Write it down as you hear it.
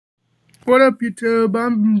What up, YouTube?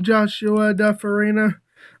 I'm Joshua Dufurrena.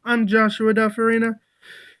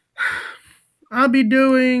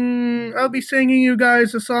 I'll be singing you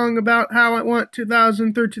guys a song about how I want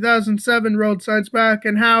 2000 through 2007 Roadsides back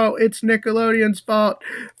and how it's Nickelodeon's fault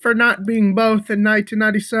for not being both in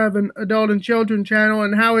 1997 Adult and Children Channel,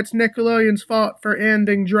 and how it's Nickelodeon's fault for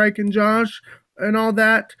ending Drake and Josh and all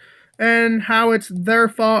that, and how it's their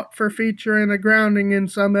fault for featuring a grounding in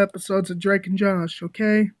some episodes of Drake and Josh,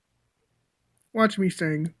 okay? Watch me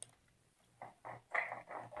sing.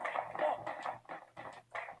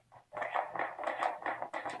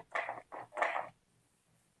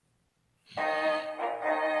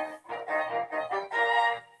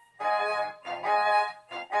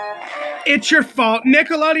 It's your fault,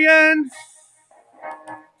 Nickelodeon,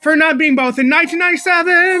 for not being both in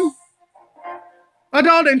 1997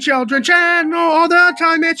 Adult and Children Channel all the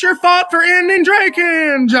time. It's your fault for ending Drake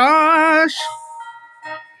and Josh.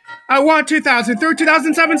 I want 2000 through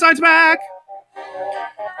 2007 sides back.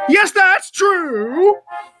 Yes, that's true.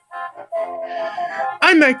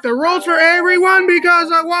 I make the rules for everyone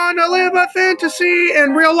because I want to live a fantasy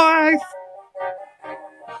in real life.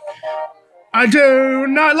 I do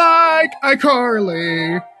not like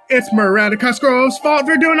iCarly. It's Miranda Cosgrove's fault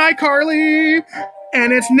for doing iCarly.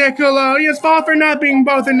 And it's Nickelodeon's fault for not being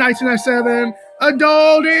both in 1997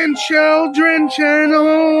 Adult and Children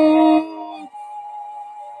Channel.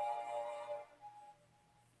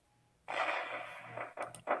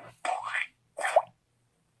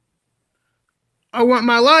 I want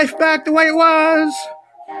my life back the way it was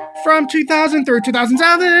from 2000 through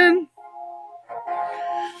 2007.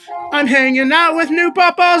 I'm hanging out with new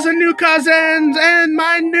papas and new cousins and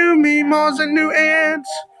my new mimos and new aunts.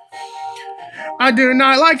 I do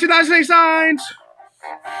not like 2008 signs.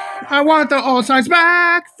 I want the old signs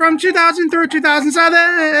back from 2000 through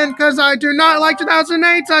 2007 because I do not like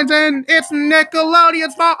 2008 signs, and it's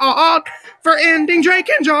Nickelodeon's fault for ending Drake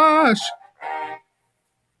and Josh.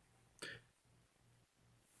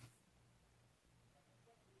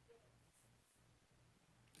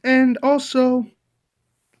 And also,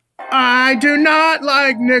 I do not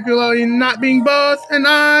like Nickelodeon not being both, and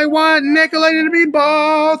I want Nickelodeon to be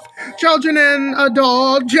both children and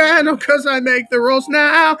adult channel because I make the rules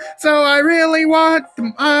now. So I really want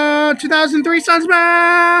the 2003 Sons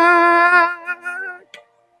back.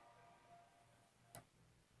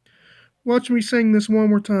 Watch me sing this one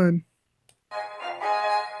more time.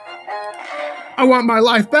 I want my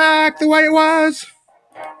life back the way it was.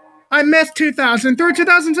 I missed 2000 through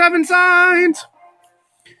 2007 signs.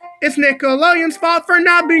 It's Nickelodeon's fault for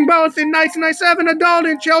not being both in 1997 Adult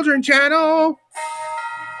and Children Channel.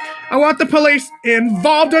 I want the police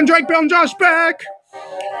involved on Drake, Bill, and Josh back.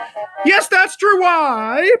 Yes, that's true.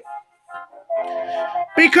 Why?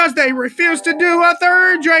 Because they refused to do a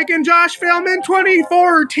third Drake and Josh film in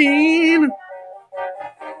 2014.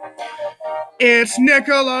 It's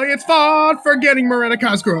Nickelodeon's fault for getting Miranda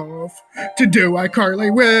Cosgrove to do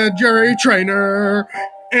iCarly with Jerry Trainer.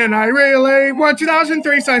 And I really want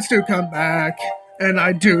 2003 signs to come back. And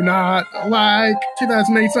I do not like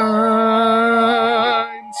 2008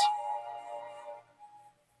 signs.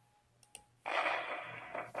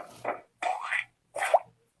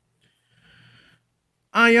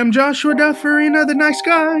 I am Joshua Dufurrena, the nice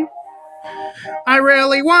guy. I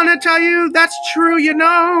really want to tell you that's true, you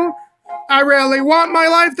know. I really want my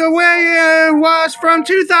life the way it was from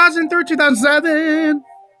 2000 through 2007.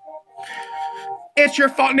 It's your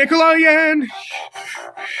fault, Nickelodeon,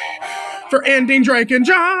 for ending Drake and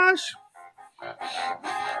Josh.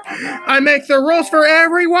 I make the rules for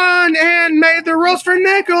everyone and made the rules for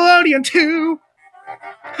Nickelodeon too.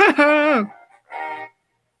 Haha.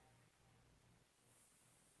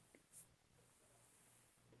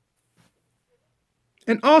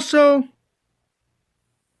 And also,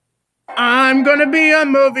 I'm gonna be a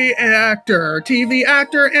movie actor, TV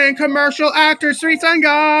actor, and commercial actor, street sign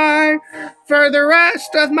guy, for the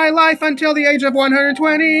rest of my life until the age of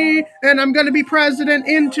 120, and I'm gonna be president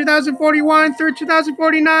in 2041 through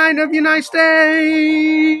 2049 of the United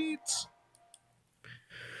States.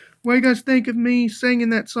 What do you guys think of me singing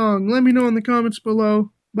that song? Let me know in the comments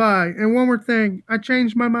below. Bye. And one more thing, I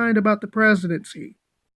changed my mind about the presidency.